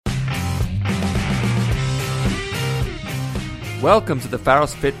Welcome to the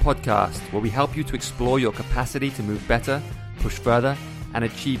Pharos Fit podcast, where we help you to explore your capacity to move better, push further, and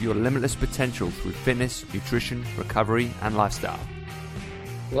achieve your limitless potential through fitness, nutrition, recovery, and lifestyle.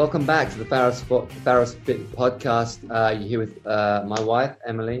 Welcome back to the Pharos Fit podcast. You're here with my wife,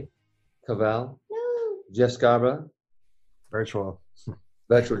 Emily Covell, Jeff Scarborough. Virtual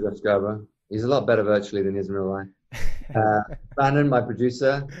Jeff Scarborough. He's a lot better virtually than he is in real life. Brandon, my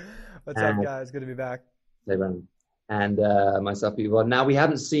producer. What's up, guys? Good to be back. Hey, Brandon. And myself, Yvonne. Now we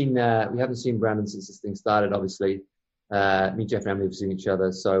haven't seen Brandon since this thing started. Obviously, me, Jeff, and Emily have seen each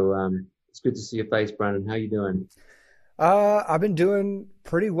other, so it's good to see your face, Brandon. How you doing? I've been doing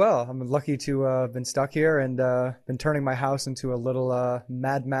pretty well. I'm lucky to have been stuck here and been turning my house into a little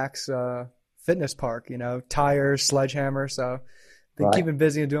Mad Max fitness park. You know, tires, sledgehammer. So been keeping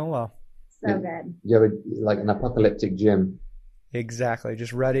busy and doing well. So good. You have like an apocalyptic gym. Exactly.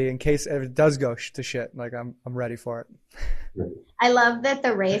 Just ready in case it does go to shit. Like I'm ready for it. I love that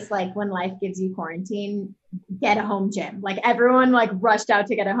the race, like when life gives you quarantine, get a home gym. Like everyone like rushed out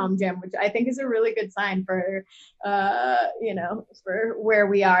to get a home gym, which I think is a really good sign for, for where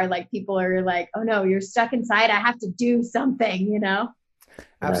we are. Like people are like, oh no, you're stuck inside. I have to do something,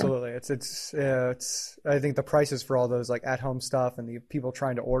 Absolutely. It's I think the prices for all those like at home stuff and the people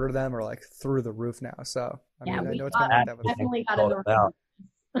trying to order them are like through the roof now. So I know it's been like that. Definitely got in the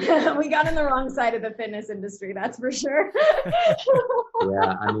wrong. We got in the wrong side of the fitness industry, that's for sure.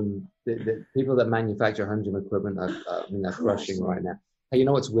 Yeah, I mean, the people that manufacture home gym equipment are crushing right now. Hey, you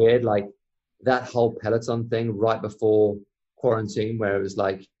know what's weird? Like that whole Peloton thing right before quarantine, where it was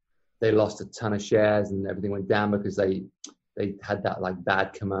like they lost a ton of shares and everything went down because they had that like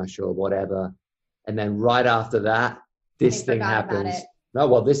bad commercial or whatever. And then right after that, this thing happens.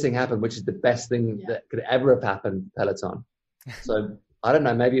 This thing happened, which is the best thing that could ever have happened to Peloton. So I don't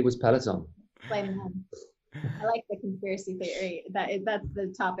know, maybe it was Peloton. Blame them. I like the conspiracy theory. That's the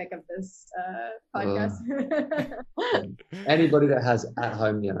topic of this podcast. Anybody that has at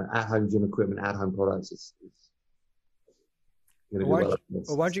home gym equipment, at home products is going to do well.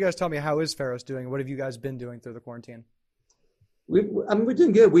 Why don't you guys tell me, how is Pharos doing? What have you guys been doing through the quarantine? We're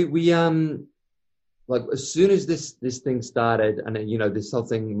doing good. We like as soon as this thing started, and then, this whole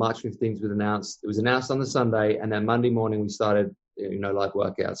thing, March 15th was announced. It was announced on the Sunday, and then Monday morning we started, live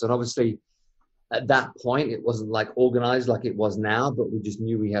workouts. And obviously, at that point, it wasn't like organized like it was now, but we just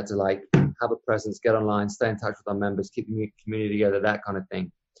knew we had to like have a presence, get online, stay in touch with our members, keep the community together, that kind of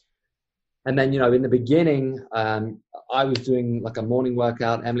thing. And then, in the beginning, I was doing like a morning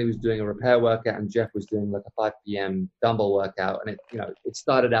workout, Emily was doing a repair workout, and Jeff was doing like a 5 p.m. dumbbell workout. And it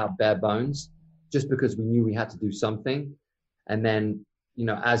started out bare bones just because we knew we had to do something. And then,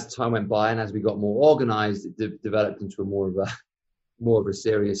 as time went by and as we got more organized, it developed into more of a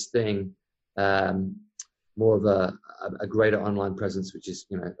serious thing, more of a greater online presence, which is,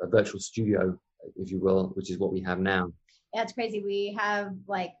 a virtual studio, if you will, which is what we have now. Yeah, it's crazy. We have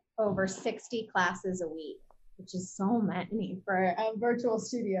like over 60 classes a week, which is so many for a virtual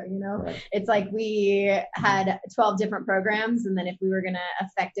studio, Right. It's like we had 12 different programs, and then if we were going to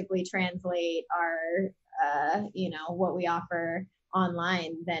effectively translate our what we offer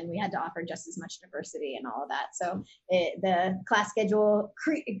online, then we had to offer just as much diversity and all of that. So the class schedule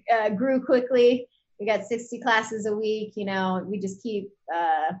grew quickly. We got 60 classes a week. We just keep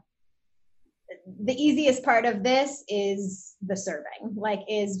the easiest part of this is the serving,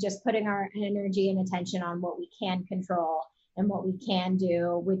 is just putting our energy and attention on what we can control and what we can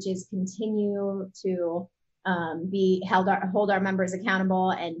do, which is continue to hold our members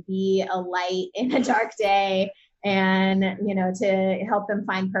accountable and be a light in a dark day, and to help them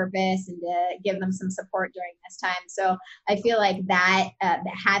find purpose and to give them some support during this time. So I feel like that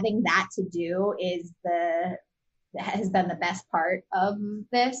having that to do has been the best part of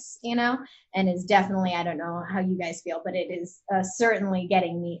this, and is definitely, I don't know how you guys feel, but it is certainly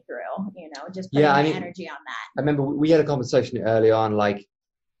getting me through, just putting energy on that. I remember we had a conversation early on, like,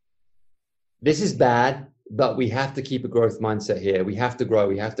 this is bad, but we have to keep a growth mindset here. We have to grow.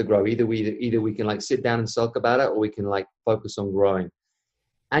 Either we can like sit down and sulk about it, or we can like focus on growing.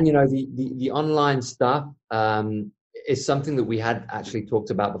 And, the online stuff is something that we had actually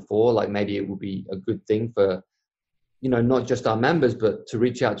talked about before. Like maybe it would be a good thing for, not just our members, but to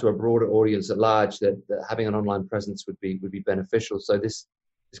reach out to a broader audience at large, that having an online presence would be beneficial. So this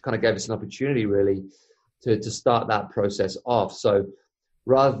kind of gave us an opportunity really to start that process off. So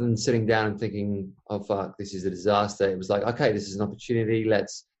rather than sitting down and thinking, oh fuck, this is a disaster, it was like, okay, this is an opportunity.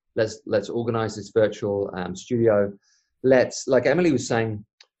 Let's organize this virtual studio. Like Emily was saying,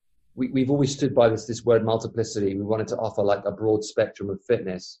 we've always stood by this word multiplicity. We wanted to offer like a broad spectrum of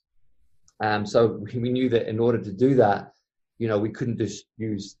fitness. So we knew that in order to do that, we couldn't just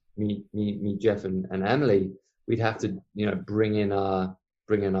use me, Jeff, and Emily. We'd have to, bring in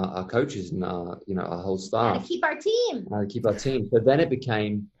our coaches and our whole staff. To keep our team. So then it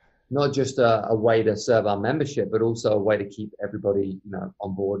became not just a way to serve our membership, but also a way to keep everybody,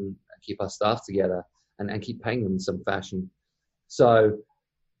 on board and keep our staff together and keep paying them in some fashion. So,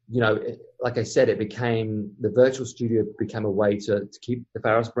 like I said, the virtual studio became a way to keep the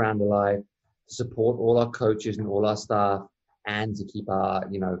Pharos brand alive, to support all our coaches and all our staff, and to keep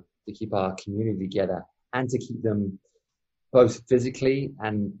our community together, and to keep them both physically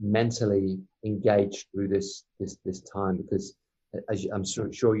and mentally engaged through this time. Because as I'm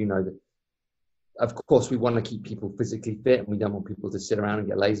sure you know, that of course we want to keep people physically fit, and we don't want people to sit around and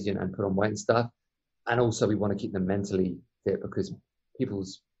get lazy and put on weight and stuff. And also we want to keep them mentally fit, because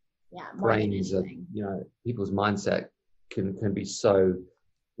people's brains are, people's mindset can be so,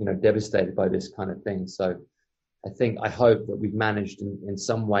 devastated by this kind of thing. So I hope that we've managed in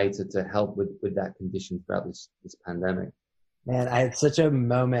some way to help with that condition throughout this pandemic. Man, I had such a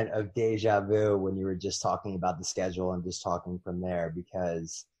moment of deja vu when you were just talking about the schedule and just talking from there,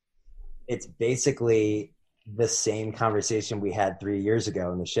 because it's basically the same conversation we had 3 years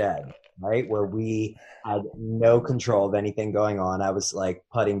ago in the shed, right? Where we had no control of anything going on. I was like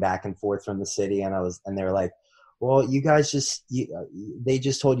putting back and forth from the city, and they were like, well, you guys they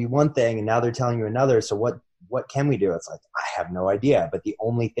just told you one thing and now they're telling you another. So what can we do? It's like, I have no idea. But the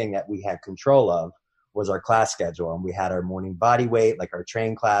only thing that we had control of was our class schedule. And we had our morning body weight, like our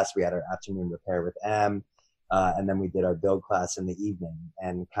train class. We had our afternoon repair with M. And then we did our build class in the evening.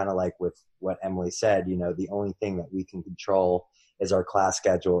 And kind of like with what Emily said, the only thing that we can control is our class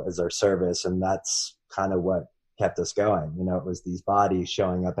schedule, is our service. And that's kind of what kept us going. It was these bodies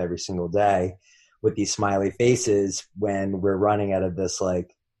showing up every single day with these smiley faces when we're running out of this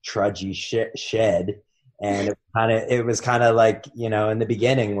like trudgy shed. And it was kind of like, in the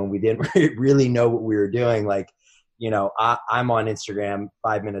beginning when we didn't really know what we were doing, like, I'm on Instagram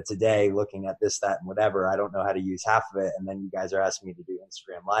 5 minutes a day looking at this, that, and whatever. I don't know how to use half of it. And then you guys are asking me to do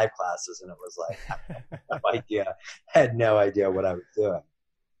Instagram live classes. And it was like, I had no idea what I was doing.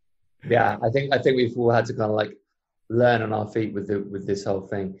 Yeah. I think we've all had to kind of like learn on our feet with this whole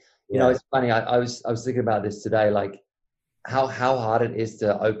thing. It's funny. I was thinking about this today, like how hard it is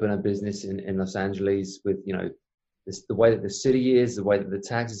to open a business in Los Angeles with, the way that the city is, the way that the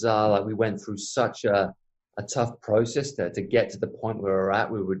taxes are. Like we went through such a tough process to get to the point where we're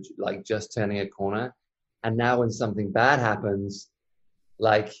at. We were like just turning a corner. And now when something bad happens,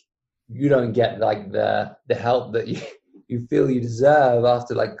 like you don't get like the help that you feel you deserve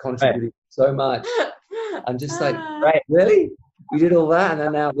after like contributing so much. I'm just like, right, really? We did all that, and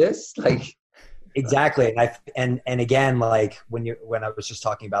then now this, like, exactly. And again, like when I was just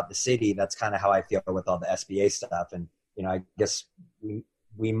talking about the city, that's kind of how I feel with all the SBA stuff. And I guess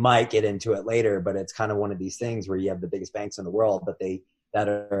we might get into it later, but it's kind of one of these things where you have the biggest banks in the world, but that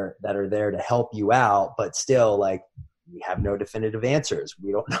are there to help you out, but still, like, we have no definitive answers.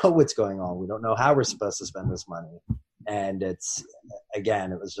 We don't know what's going on. We don't know how we're supposed to spend this money. And it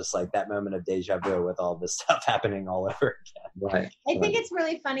was just like that moment of deja vu with all this stuff happening all over again. Right. I think it's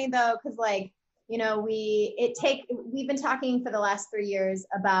really funny though, because like, we've been talking for the last 3 years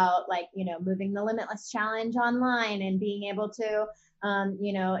about like, moving the Limitless Challenge online and being able to,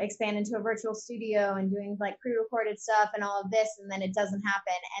 expand into a virtual studio and doing like pre-recorded stuff and all of this. And then it doesn't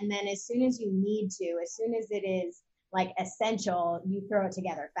happen. And then as soon as you need to, as soon as it is like essential, you throw it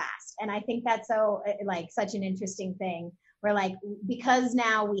together fast. And I think that's such an interesting thing where like, because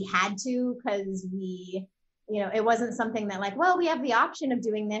now we had to, because we, it wasn't something that like, well, we have the option of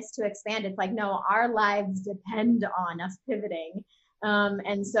doing this to expand. It's like, no, our lives depend on us pivoting.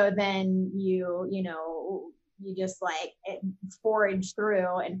 And so then you just like forage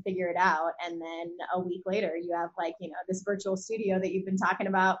through and figure it out. And then a week later you have like, this virtual studio that you've been talking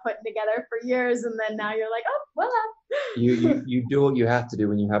about putting together for years. And then now you're like, oh, voila. You do what you have to do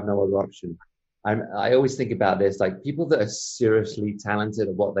when you have no other option. I always think about this, like people that are seriously talented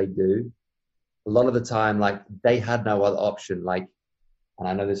at what they do, a lot of the time, like they had no other option. Like, and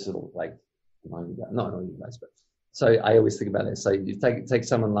I know this is like, not you guys, but so I always think about this. So you take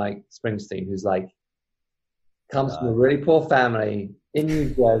someone like Springsteen, who's like, comes from a really poor family in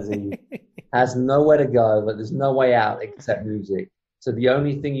New Jersey, has nowhere to go, but there's no way out except music. So the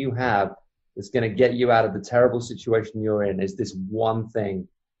only thing you have that's going to get you out of the terrible situation you're in is this one thing.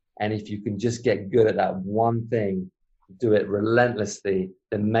 And if you can just get good at that one thing, do it relentlessly,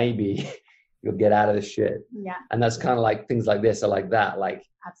 then maybe you'll get out of the shit. Yeah. And that's kind of like things like this are like that. Like,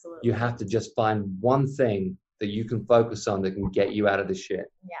 absolutely, you have to just find one thing that you can focus on that can get you out of the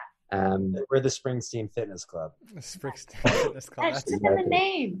shit. Yeah. We're the Springsteen Fitness Club. Springsteen Fitness Club. That's just in the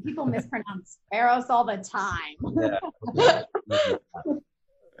name. People mispronounce Pharos all the time.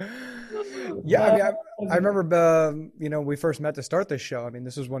 Yeah, I mean, I remember, we first met to start this show. I mean,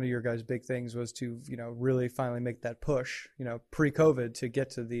 this was one of your guys' big things was to, really finally make that push, pre-COVID to get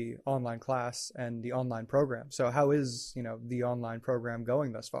to the online class and the online program. So how is, the online program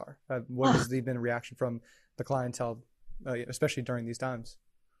going thus far? What has been a reaction from the clientele, especially during these times?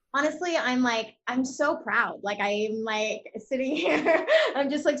 Honestly, I'm so proud. I'm sitting here, I'm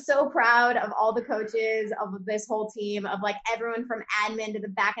just so proud of all the coaches, of this whole team, of everyone from admin to the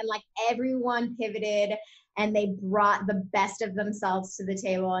back end, everyone pivoted and they brought the best of themselves to the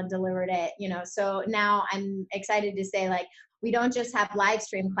table and delivered it, So now I'm excited to say we don't just have live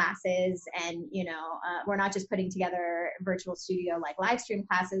stream classes and, we're not just putting together virtual studio live stream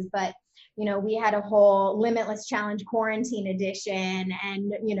classes, but we had a whole Limitless Challenge quarantine edition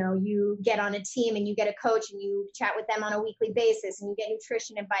and, you get on a team and you get a coach and you chat with them on a weekly basis and you get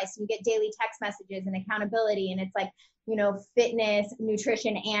nutrition advice and you get daily text messages and accountability. And it's fitness,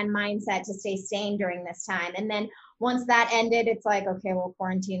 nutrition, and mindset to stay sane during this time. And then once that ended, it's okay, well,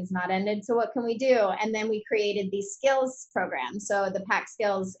 quarantine's not ended. So what can we do? And then we created these skills programs. So the PAC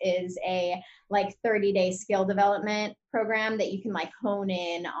Skills is a 30-day skill development program that you can hone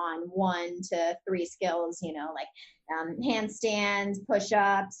in on 1 to 3 skills, handstands,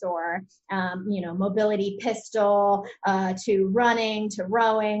 push-ups, or, mobility pistol, to running, to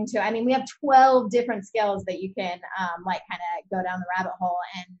rowing, we have 12 different skills that you can kind of go down the rabbit hole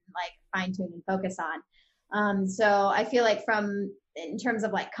and fine tune and focus on. So I feel in terms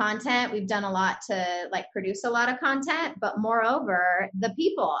of content, we've done a lot to produce a lot of content, but moreover, the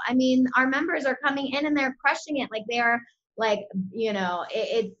people, our members are coming in and they're crushing it. They are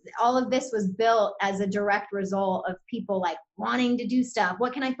all of this was built as a direct result of people wanting to do stuff.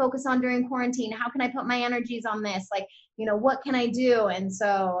 What can I focus on during quarantine? How can I put my energies on this? What can I do? And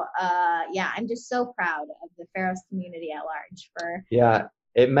so, I'm just so proud of the Pharos community at large Yeah.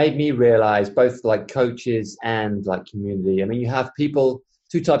 It made me realize both coaches and community. You have people,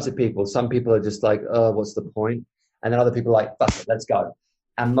 2 types of people. Some people are just oh, what's the point? And then other people are fuck it, let's go.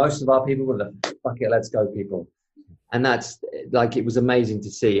 And most of our people were the fuck it, let's go people. And that's it was amazing to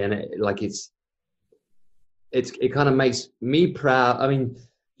see. And it kind of makes me proud.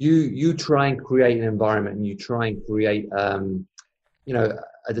 You try and create an environment and you try and create, a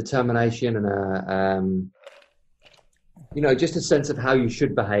determination and just a sense of how you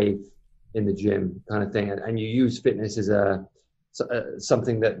should behave in the gym kind of thing. And you use fitness as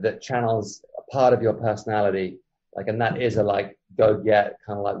something that channels a part of your personality. And that is go get,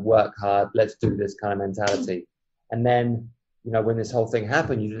 kind of work hard, let's do this kind of mentality. And then, when this whole thing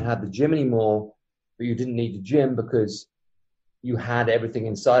happened, you didn't have the gym anymore, but you didn't need the gym because you had everything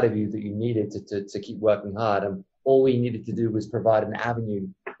inside of you that you needed to keep working hard. And all we needed to do was provide an avenue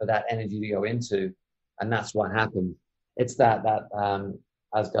for that energy to go into. And that's what happened. It's that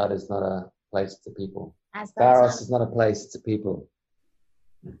Asgard is not a place to people. Pharos is not a place to people.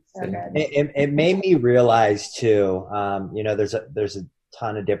 So it made me realize too, there's a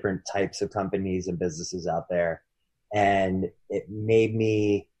ton of different types of companies and businesses out there. And it made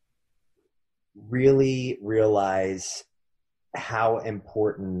me really realize how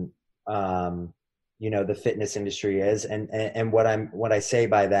important, the fitness industry is. And what I say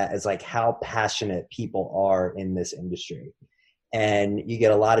by that is how passionate people are in this industry. And you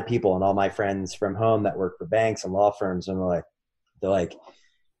get a lot of people, and all my friends from home that work for banks and law firms, and they're like,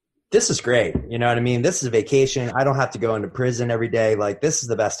 this is great. You know what I mean? This is a vacation. I don't have to go into prison every day. This is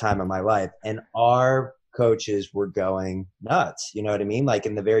the best time of my life. And our coaches were going nuts. You know what I mean?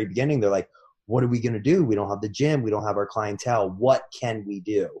 In the very beginning, they're like, what are we going to do? We don't have the gym. We don't have our clientele. What can we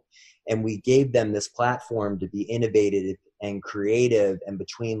do? And we gave them this platform to be innovative and creative. And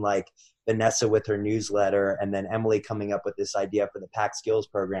between Vanessa with her newsletter and then Emily coming up with this idea for the PAC Skills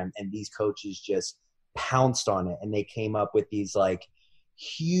program, and these coaches just pounced on it. And they came up with these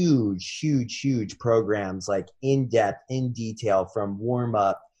huge programs, in depth, in detail, from warm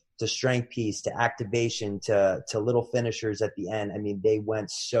up to strength piece to activation to little finishers at the end. They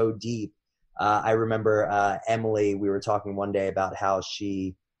went so deep. I remember Emily, we were talking one day about how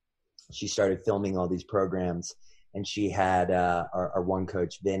she started filming all these programs, and she had our one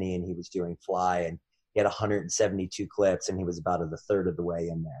coach, Vinny, and he was doing Fly, and he had 172 clips, and he was about a third of the way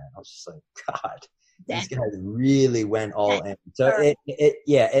in there. And I was just like, God, these guys really went all in. So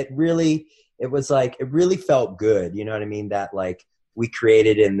it really felt good. You know what I mean? That we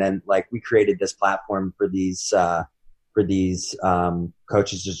created, and then we created this platform for these for these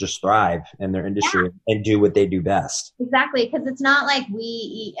coaches to just thrive in their industry and do what they do best. Exactly. Because it's not like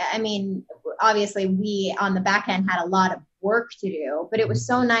obviously we on the back end had a lot of work to do, but it was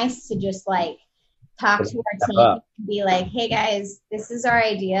so nice to just like talk to our team and be like, hey guys, this is our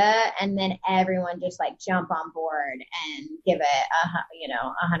idea. And then everyone just like jump on board and give it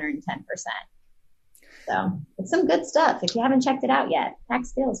 110%. So it's some good stuff. If you haven't checked it out yet, Pack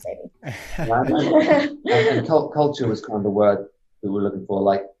Skills, baby. And culture was kind of the word that we're looking for.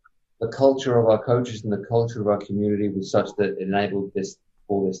 Like the culture of our coaches and the culture of our community was such that it enabled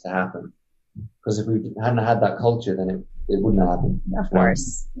all this to happen. Because if we hadn't had that culture, then it wouldn't have happened. Of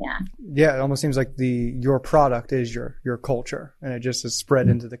course, yeah. Yeah, it almost seems like your product is your culture, and it just is spread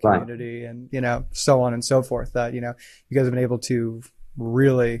into the community, and so on and so forth. That you guys have been able to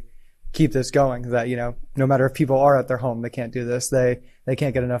really keep this going. That no matter if people are at their home, they can't do this. They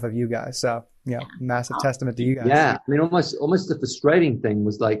can't get enough of you guys. So massive testament to you guys. Yeah, I mean, almost the frustrating thing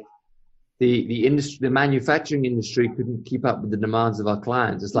was like the industry, the manufacturing industry couldn't keep up with the demands of our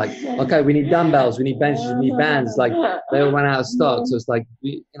clients. It's like, okay, we need dumbbells, we need benches, we need bands. It's like they all ran out of stock. So it's like,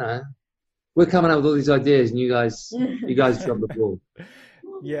 we're coming up with all these ideas, and you guys drop the ball.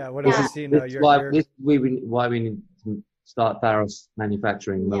 Yeah, what have you seen? This is why we need to start Pharos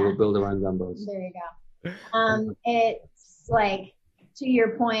manufacturing, where we'll build our own dumbbells. There you go. It's like, to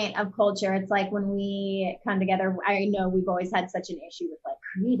your point of culture, it's like when we come together, I know we've always had such an issue with like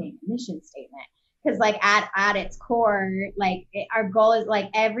creating a mission statement, because like at its core, like our goal is like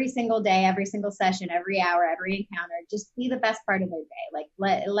every single day, every single session, every hour, every encounter, just be the best part of their day. Like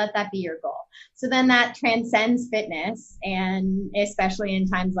let that be your goal. So then that transcends fitness, and especially in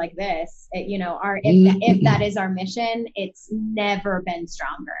times like this, if that is our mission, it's never been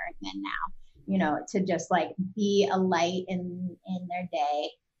stronger than now. To just like be a light in their day,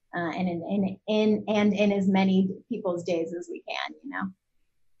 and in as many people's days as we can,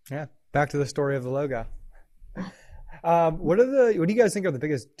 Yeah. Back to the story of the logo. What do you guys think are the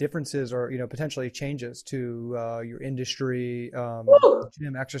biggest differences or, potentially changes to your industry,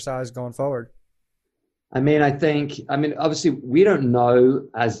 gym exercise going forward? I mean, obviously we don't know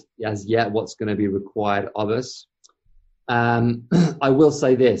as yet what's going to be required of us. I will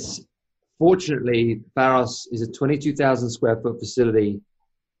say this. Fortunately, Pharos is a 22,000 square foot facility.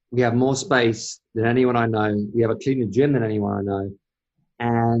 We have more space than anyone I know. We have a cleaner gym than anyone I know.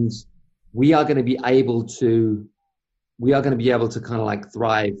 And we are going to be able to kind of like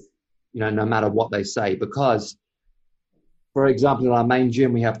thrive, no matter what they say. Because, for example, in our main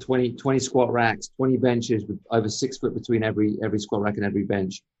gym, we have 20 squat racks, 20 benches with over 6 foot between every squat rack and every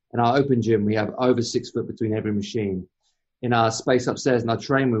bench. In our open gym, we have over 6 foot between every machine. In our space upstairs in our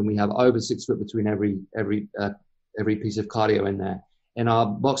train room, we have over 6 foot between every piece of cardio in there. In our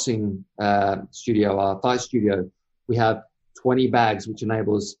boxing studio, our fight studio, we have 20 bags, which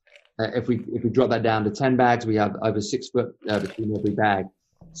enables, if we drop that down to 10 bags, we have over 6 foot between every bag.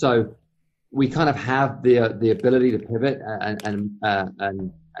 So we kind of have the ability to pivot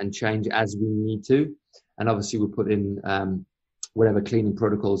and change as we need to. And obviously we'll put in whatever cleaning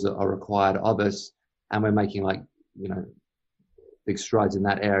protocols are required of us. And we're making big strides in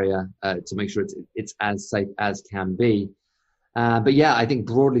that area to make sure it's as safe as can be. But yeah, I think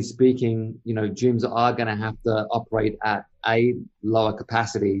broadly speaking, gyms are going to have to operate at A, lower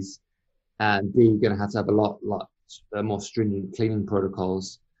capacities, and B, going to have a lot more stringent cleaning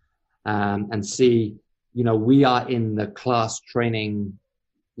protocols. And C, we are in the class training,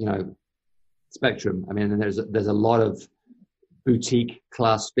 spectrum. I mean, there's a lot of boutique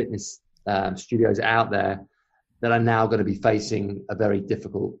class fitness studios out there that are now going to be facing a very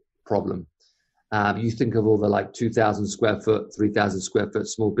difficult problem. You think of all the 2,000 square foot, 3,000 square foot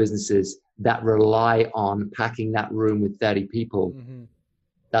small businesses that rely on packing that room with 30 people. Mm-hmm.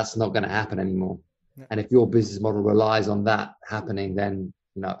 That's not going to happen anymore. Yeah. And if your business model relies on that happening, then,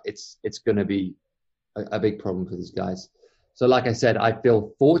 it's going to be a big problem for these guys. So like I said, I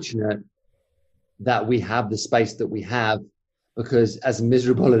feel fortunate that we have the space that we have, because as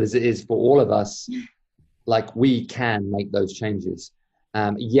miserable as it is for all of us, we can make those changes.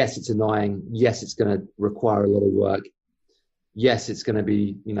 Yes, it's annoying. Yes, it's going to require a lot of work. Yes, it's going to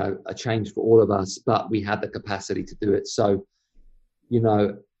be, a change for all of us, but we have the capacity to do it. So,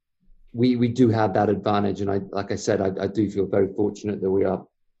 we do have that advantage. And I do feel very fortunate that we are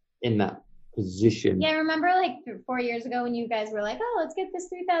in that position. Yeah, remember 4 years ago when you guys were like, "Oh, let's get this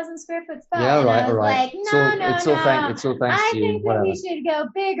 3,000 square foot spot." Yeah, right, all right. It's all thanks to you. I think that we should go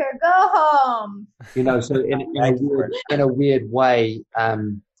big or go home. So in a weird way,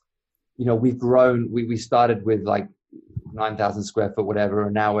 we've grown. We started with 9,000 square foot, whatever,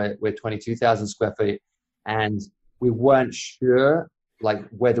 and now we're 22,000 square feet. And we weren't sure like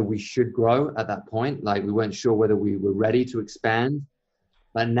whether we should grow at that point. Like we weren't sure whether we were ready to expand.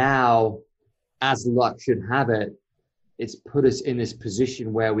 But now, as luck should have it, it's put us in this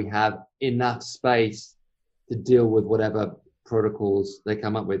position where we have enough space to deal with whatever protocols they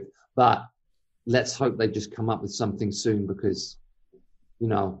come up with. But let's hope they just come up with something soon, because, you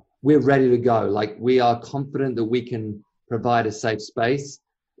know, we're ready to go. Like, we are confident that we can provide a safe space,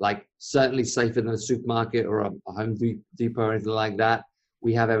 like certainly safer than a supermarket or a Home Depot or anything like that.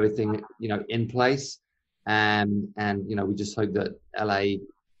 We have everything, you know, in place. And, you know, we just hope that LA,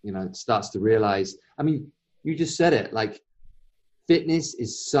 you know, starts to realize, I mean, you just said it, like, fitness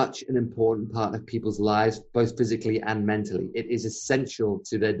is such an important part of people's lives, both physically and mentally. It is essential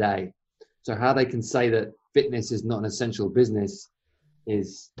to their day. So how they can say that fitness is not an essential business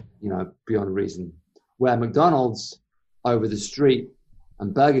is, you know, beyond reason. Where McDonald's over the street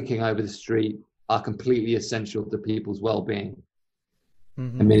and Burger King over the street are completely essential to people's well-being.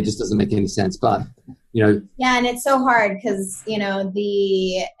 I mean, it just doesn't make any sense, but, you know. Yeah, and it's so hard because, you know,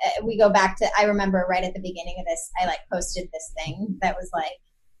 we go back to, I remember right at the beginning of this, I like posted this thing that was like,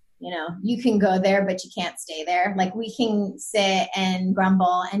 you know, you can go there, but you can't stay there. Like, we can sit and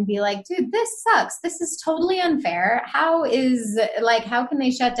grumble and be like, dude, this sucks. This is totally unfair. How can they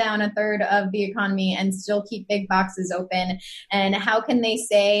shut down a third of the economy and still keep big boxes open? And how can they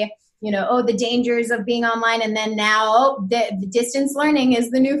say, you know, oh, the dangers of being online, and then now the distance learning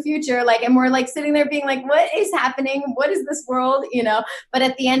is the new future. Like, and we're like sitting there being like, what is happening? What is this world? You know, but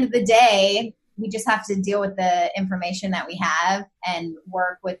at the end of the day, we just have to deal with the information that we have and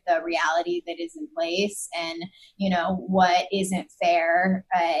work with the reality that is in place. And, you know, what isn't fair,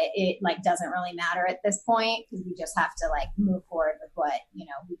 it like doesn't really matter at this point, because we just have to like move forward with what, you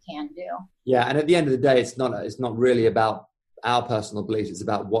know, we can do. Yeah. And at the end of the day, it's not really about our personal beliefs. It's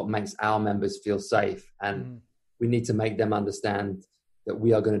about what makes our members feel safe. And we need to make them understand that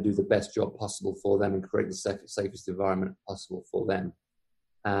we are going to do the best job possible for them and create the safest environment possible for them.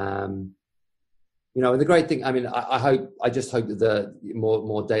 You know, and the great thing, I mean, I just hope that the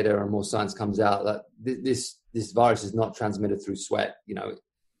more data and more science comes out, that this virus is not transmitted through sweat. You know,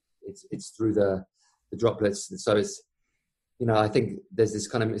 it's through the droplets. And so it's, you know, I think there's this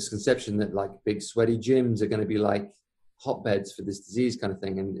kind of misconception that like big sweaty gyms are going to be like hotbeds for this disease kind of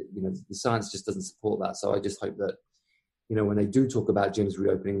thing. And, you know, the science just doesn't support that. So I just hope that, you know, when they do talk about gyms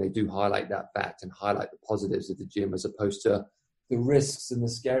reopening, they do highlight that fact and highlight the positives of the gym, as opposed to the risks and the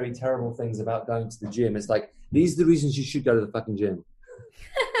scary, terrible things about going to the gym. It's like, these are the reasons you should go to the fucking gym.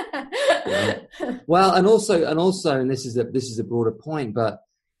 Yeah. Well, and also, and this is a broader point, but,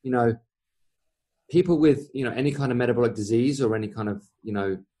 you know, people with, you know, any kind of metabolic disease or any kind of, you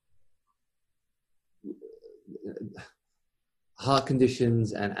know, heart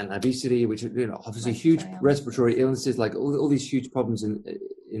conditions and obesity, which are, you know, obviously huge respiratory illnesses, like all these huge problems in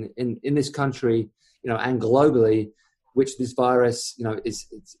this country, you know, and globally, which this virus, you know, it's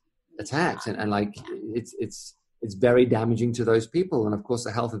attacked, and like it's very damaging to those people. And of course,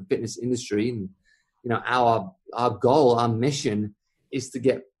 the health and fitness industry, and, you know, our goal, our mission is to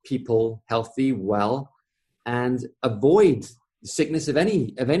get people healthy, well, and avoid sickness of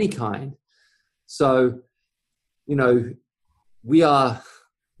any kind. So, you know, we are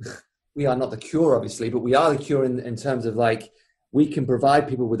not the cure, obviously, but we are the cure in terms of like, we can provide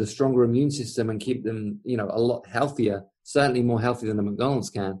people with a stronger immune system and keep them, you know, a lot healthier, certainly more healthy than a McDonald's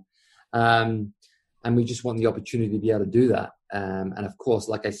can. And we just want the opportunity to be able to do that. And of course,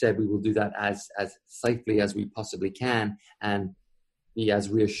 like I said, we will do that as safely as we possibly can and be as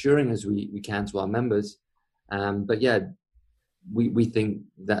reassuring as we can to our members. But yeah, we think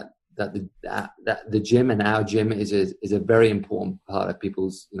that the gym and our gym is a very important part of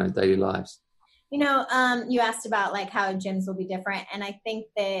people's, you know, daily lives. You know, you asked about like how gyms will be different. And I think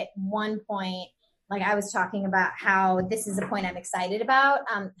that one point, like I was talking about how this is a point I'm excited about.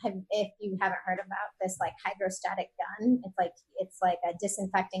 If you haven't heard about this, like hydrostatic gun, it's like a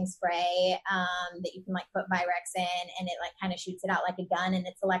disinfecting spray that you can like put Virex in, and it like kind of shoots it out like a gun, and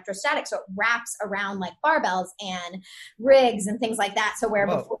it's electrostatic. So it wraps around like barbells and rigs and things like that. So where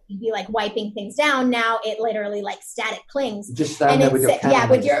before you'd be like wiping things down, now it literally like static clings. Just stand there with your camera. Yeah,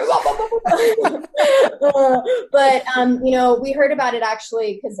 with your. But you know, we heard about it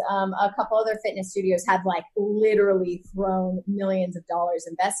actually because a couple other fitness studios have like literally thrown millions of dollars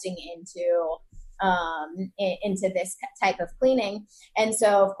investing into this type of cleaning. And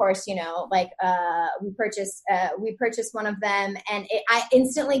so of course, you know, like we purchased one of them, and I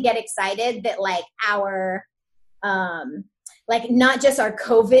instantly get excited that like our like not just our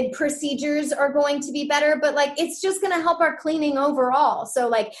COVID procedures are going to be better, but like it's just going to help our cleaning overall. So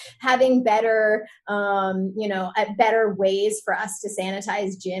like having better, better ways for us to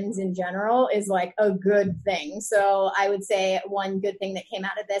sanitize gyms in general is like a good thing. So I would say one good thing that came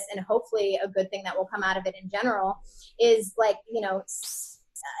out of this, and hopefully a good thing that will come out of it in general, is like,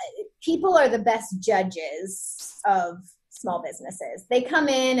 people are the best judges of small businesses. They come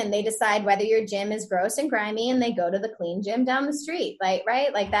in and they decide whether your gym is gross and grimy, and they go to the clean gym down the street. Like,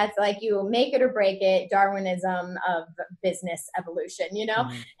 right? Like that's like, you make it or break it, Darwinism of business evolution,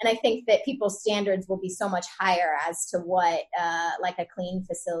 Mm-hmm. And I think that people's standards will be so much higher as to what like a clean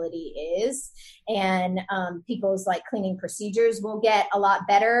facility is. And people's like cleaning procedures will get a lot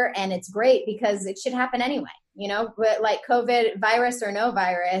better. And it's great because it should happen anyway. But like COVID, virus or no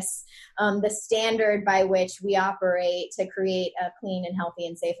virus, the standard by which we operate to create a clean and healthy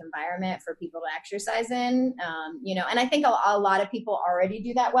and safe environment for people to exercise in, and I think a lot of people already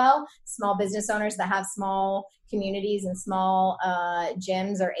do that well. Small business owners that have small communities and small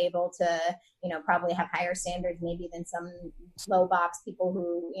gyms are able to, probably have higher standards maybe than some low box people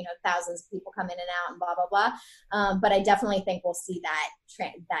who, thousands of people come in and out and blah, blah, blah. But I definitely think we'll see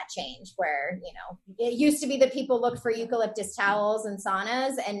that change where, it used to be that people looked for eucalyptus towels and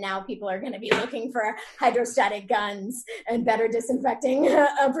saunas, and now people are going to be looking for hydrostatic guns and better disinfecting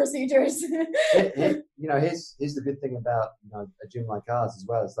procedures. Here's the good thing about a gym like ours as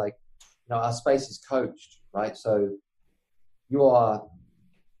well. It's like, our space is coached, right? So you are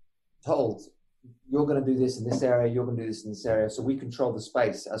told you're going to do this in this area, you're going to do this in this area. So we control the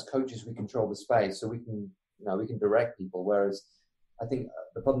space. As coaches, we control the space, so we can direct people. Whereas I think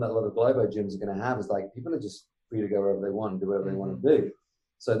the problem that a lot of Globo gyms are going to have is like people are just free to go wherever they want and do whatever they want to do.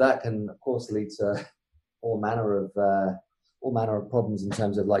 So that can, of course, lead to all manner of problems in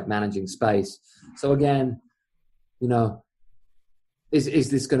terms of like managing space. So again,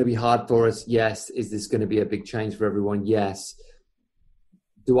 is this going to be hard for us? Yes. Is this going to be a big change for everyone? Yes.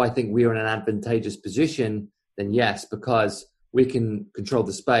 Do I think we're in an advantageous position? Then yes, because we can control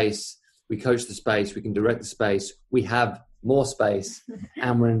the space, we coach the space, we can direct the space, we have more space,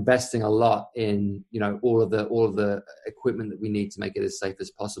 and we're investing a lot in all of the equipment that we need to make it as safe as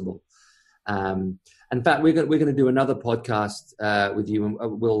possible. In fact, we're going to do another podcast with you, and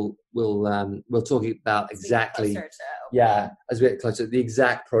we'll talk about exactly as we get closer, the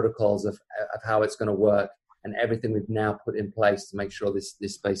exact protocols of how it's going to work and everything we've now put in place to make sure this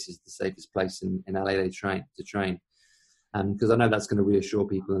space is the safest place in LA to train. Because I know that's going to reassure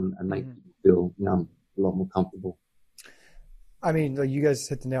people and make people feel a lot more comfortable. I mean, like you guys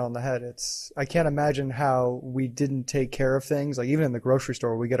hit the nail on the head. I can't imagine how we didn't take care of things. Like even in the grocery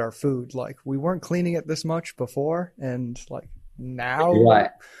store, we get our food. Like we weren't cleaning it this much before, and like now, right.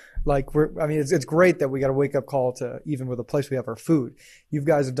 Like it's great that we got a wake up call to even with the place we have our food. You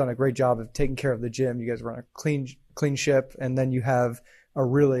guys have done a great job of taking care of the gym. You guys run a clean ship, and then you have a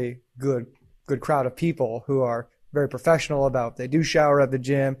really good crowd of people who are very professional about. They do shower at the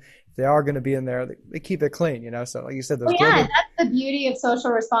gym. If they are going to be in there, they keep it clean. So like you said, that's the beauty of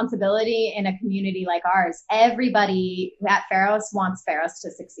social responsibility in a community like ours. Everybody at Pharos wants Pharos to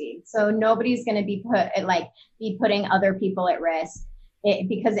succeed, so nobody's going to be putting other people at risk.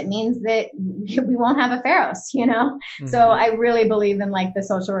 Because it means that we won't have a Pharos, Mm-hmm. So I really believe in like the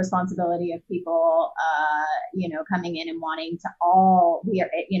social responsibility of people, coming in and wanting to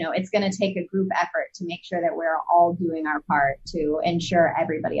it's going to take a group effort to make sure that we're all doing our part to ensure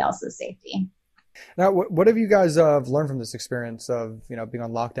everybody else's safety. Now, what have you guys learned from this experience of, being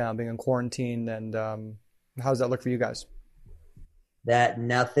on lockdown, being in quarantine, and how does that look for you guys? That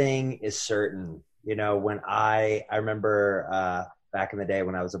nothing is certain. When I remember, back in the day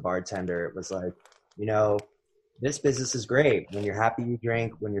when I was a bartender, it was like, this business is great. When you're happy, you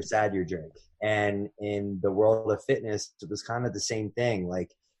drink. When you're sad, you drink. And in the world of fitness, it was kind of the same thing.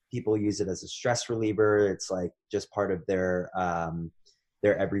 Like people use it as a stress reliever. It's like just part of their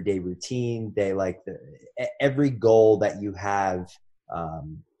everyday routine. They every goal that you have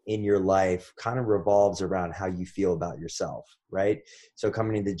in your life kind of revolves around how you feel about yourself, right? So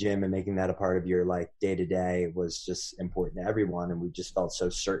coming to the gym and making that a part of your day to day was just important to everyone. And we just felt so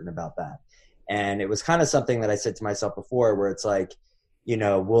certain about that. And it was kind of something that I said to myself before, where it's like,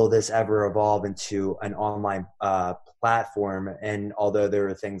 will this ever evolve into an online platform? And although there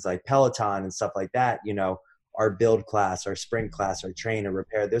are things like Peloton and stuff like that, our build class, our sprint class, our train, or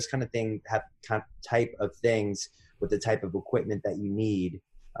repair, those kind of things have type of things with the type of equipment that you need.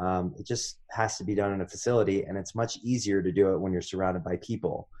 It just has to be done in a facility, and it's much easier to do it when you're surrounded by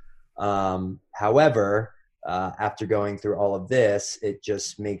people. However, after going through all of this, it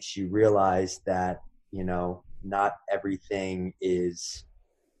just makes you realize that, not everything is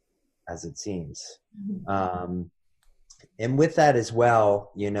as it seems. And with that as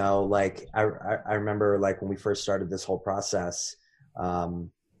well, you know, like I remember like when we first started this whole process, you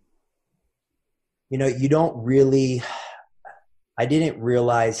know, you don't really, I didn't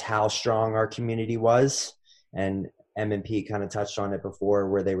realize how strong our community was. And M&P kind of touched on it before,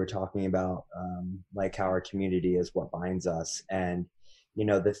 where they were talking about like how our community is what binds us. And, you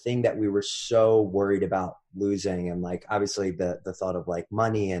know, the thing that we were so worried about losing, and like obviously the thought of like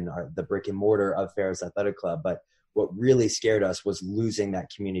money and the brick and mortar of Pharos Athletic Club, but what really scared us was losing that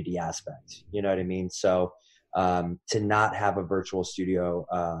community aspect. You know what I mean? So to not have a virtual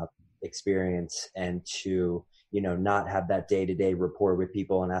studio experience, and to, you know, not have that day-to-day rapport with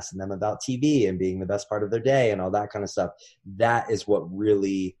people and asking them about TV and being the best part of their day and all that kind of stuff, that is what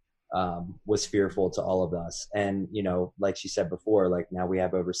really was fearful to all of us. And, you know, like she said before, like now we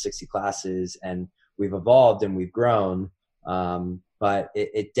have over 60 classes and we've evolved and we've grown. But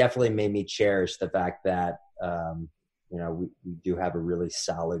it definitely made me cherish the fact that, you know, we do have a really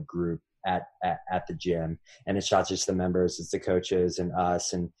solid group at the gym, and it's not just the members, it's the coaches and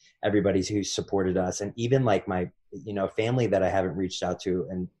us and everybody who supported us. And even like my, you know, family that I haven't reached out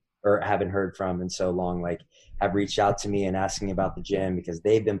to or haven't heard from in so long, like have reached out to me and asking about the gym because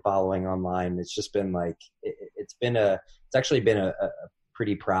they've been following online. It's just been like, it's actually been a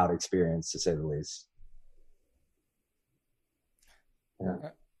pretty proud experience, to say the least. Yeah.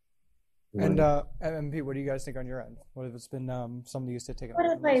 And MP, what do you guys think on your end? What have been something you used to take? What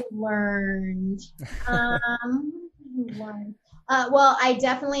have I learned? Well, I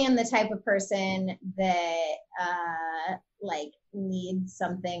definitely am the type of person that like needs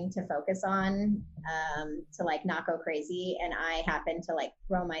something to focus on to like not go crazy, and I happen to like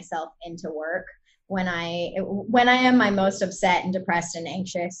throw myself into work when I am my most upset and depressed and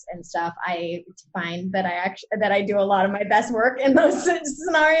anxious and stuff. I find that I do a lot of my best work in those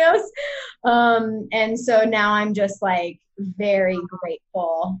scenarios. And so now I'm just like very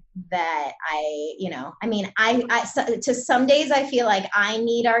grateful that to some days I feel like I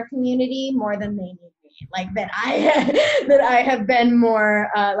need our community more than they need me. Like that I have been more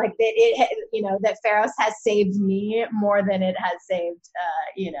like that that Pharos has saved me more than it has saved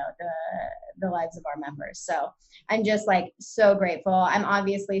the lives of our members. So I'm just like so grateful. I'm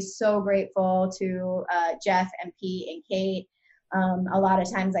obviously so grateful to Jeff and Pete and Kate. A lot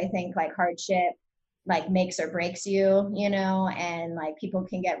of times I think like hardship like makes or breaks you, you know, and like people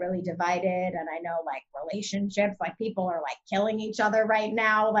can get really divided. And I know like relationships, like people are like killing each other right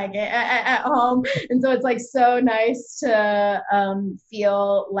now, like at home. And so it's like so nice to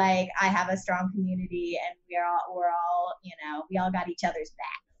feel like I have a strong community and we're all, you know, we all got each other's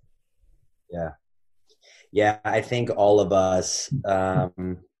back. Yeah. I think all of us,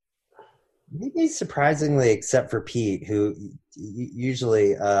 maybe surprisingly, except for Pete, who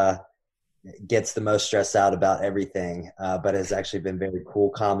usually, gets the most stressed out about everything, but has actually been very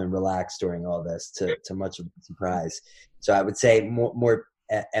cool, calm, and relaxed during all this, to much of the surprise. So I would say more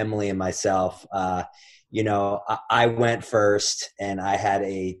Emily and myself. You know, I went first, and I had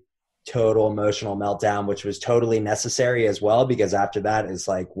a total emotional meltdown, which was totally necessary as well, because after that is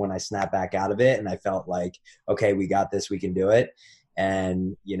like when I snapped back out of it, and I felt like, okay, we got this, we can do it.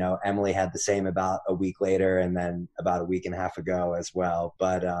 And, you know, Emily had the same about a week later, and then about a week and a half ago as well.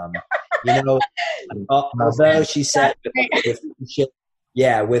 But, you know, although she said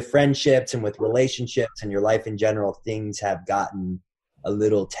with friendships and with relationships and your life in general, things have gotten a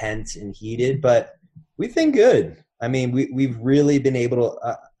little tense and heated, but we've been good. I mean, we've really been able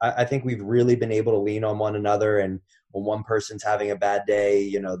to, I think we've really been able to lean on one another, and when one person's having a bad day,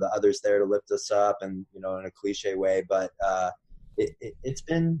 you know, the other's there to lift us up, and, you know, in a cliche way, but, it's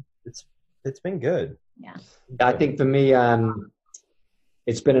been good. Yeah. I think for me,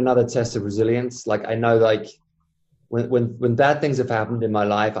 it's been another test of resilience. Like I know, like when bad things have happened in my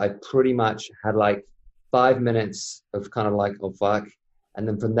life, I pretty much had like 5 minutes of kind of like, oh fuck, and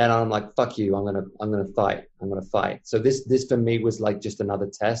then from then on, I'm like, fuck you, I'm gonna fight. So this for me was like just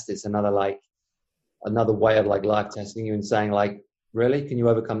another test. It's another way of like life testing you and saying like, really, can you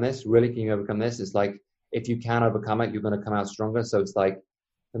overcome this? Really, can you overcome this? It's like, if you can overcome it, you're going to come out stronger. So it's like,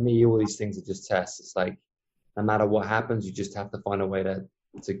 for me, all these things are just tests. It's like, no matter what happens, you just have to find a way to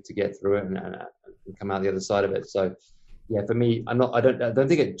get through it and come out the other side of it. So yeah, for me, I don't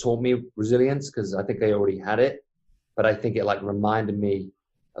think it taught me resilience, because I think I already had it, but I think it like reminded me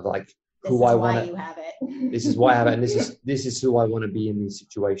of like who I want. You have it. This is why I have it. And this is who I want to be in these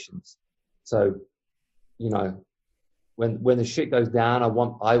situations. So, you know, when the shit goes down, I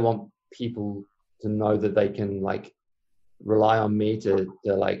want people to know that they can like rely on me to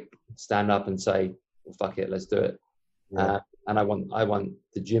like stand up and say, well, fuck it, let's do it. Yeah. And I want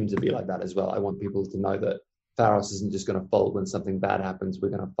the gym to be like that as well. I want people to know that Pharos isn't just going to fold when something bad happens. We're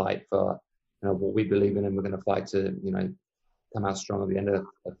going to fight for, what we believe in, and we're going to fight to, come out strong at the end of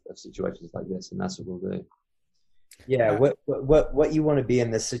situations like this. And that's what we'll do. Yeah. What you want to be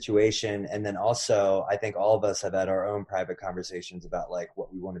in this situation. And then also, I think all of us have had our own private conversations about like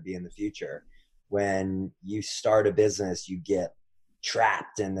what we want to be in the future. When you start a business, you get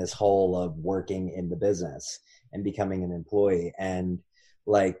trapped in this hole of working in the business and becoming an employee. And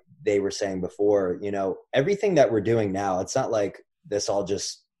like they were saying before, everything that we're doing now, it's not like this all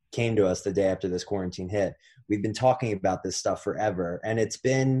just came to us the day after this quarantine hit. We've been talking about this stuff forever. And it's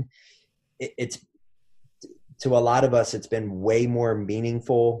to a lot of us, it's been way more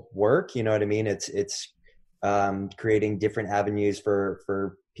meaningful work. You know what I mean? It's creating different avenues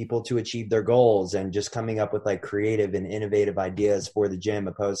for people to achieve their goals and just coming up with like creative and innovative ideas for the gym,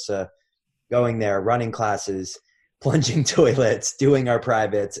 opposed to going there, running classes, plunging toilets, doing our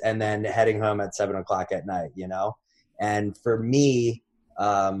privates, and then heading home at 7:00 at night, And for me,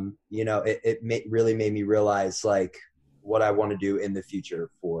 it really made me realize like what I want to do in the future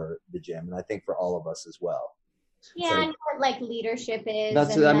for the gym. And I think for all of us as well. Yeah, So, and what like leadership is.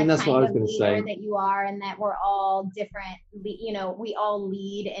 That's and it. I mean, the that's what I was kind of going to say. leader that you are, and that we're all different. We all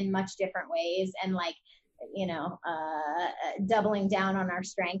lead in much different ways, and like, doubling down on our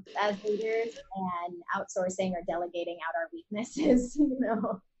strengths as leaders and outsourcing or delegating out our weaknesses.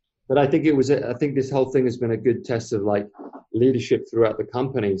 But I think this whole thing has been a good test of like leadership throughout the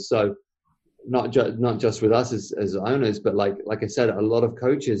company. So not just with us as owners, but like I said, a lot of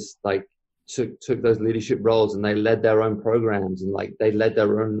coaches like took those leadership roles, and they led their own programs, and like they led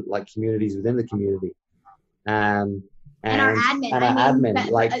their own like communities within the community. And our admin,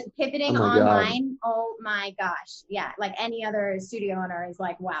 pivoting oh online. Oh my gosh. Yeah. Like any other studio owner is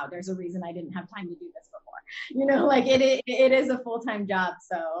like, wow, there's a reason I didn't have time to do this before, like it is a full-time job.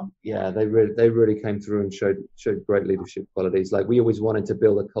 So yeah, they really came through and showed great leadership qualities. Like we always wanted to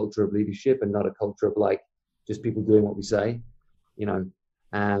build a culture of leadership and not a culture of like just people doing what we say,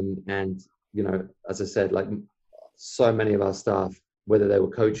 and as I said, like so many of our staff, whether they were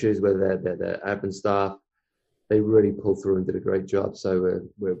coaches, whether they're admin staff, they really pulled through and did a great job. So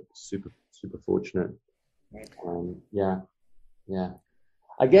we're super, super fortunate. Yeah.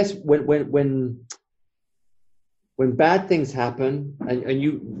 I guess when bad things happen,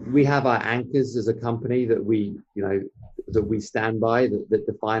 and we have our anchors as a company that we stand by, that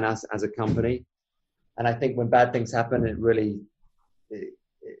define us as a company. And I think when bad things happen, it really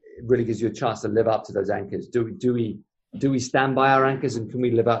gives you a chance to live up to those anchors. Do we stand by our anchors, and can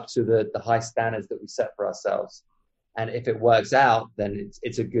we live up to the high standards that we set for ourselves? And if it works out, then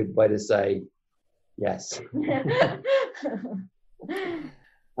it's a good way to say yes.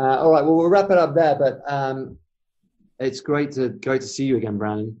 All right, well, we'll wrap it up there. But it's great to see you again,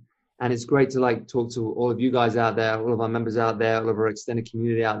 Brandon. And it's great to like talk to all of you guys out there, all of our members out there, all of our extended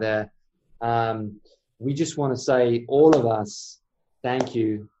community out there. We just want to say, all of us, thank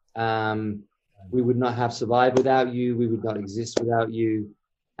you. We would not have survived without you. We would not exist without you.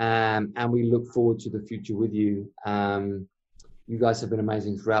 And we look forward to the future with you. You guys have been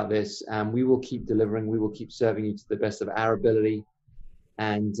amazing throughout this. And we will keep delivering. We will keep serving you to the best of our ability.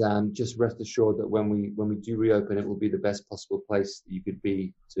 And just rest assured that when we do reopen, it will be the best possible place that you could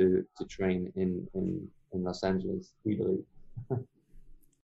be to train in Los Angeles, we believe.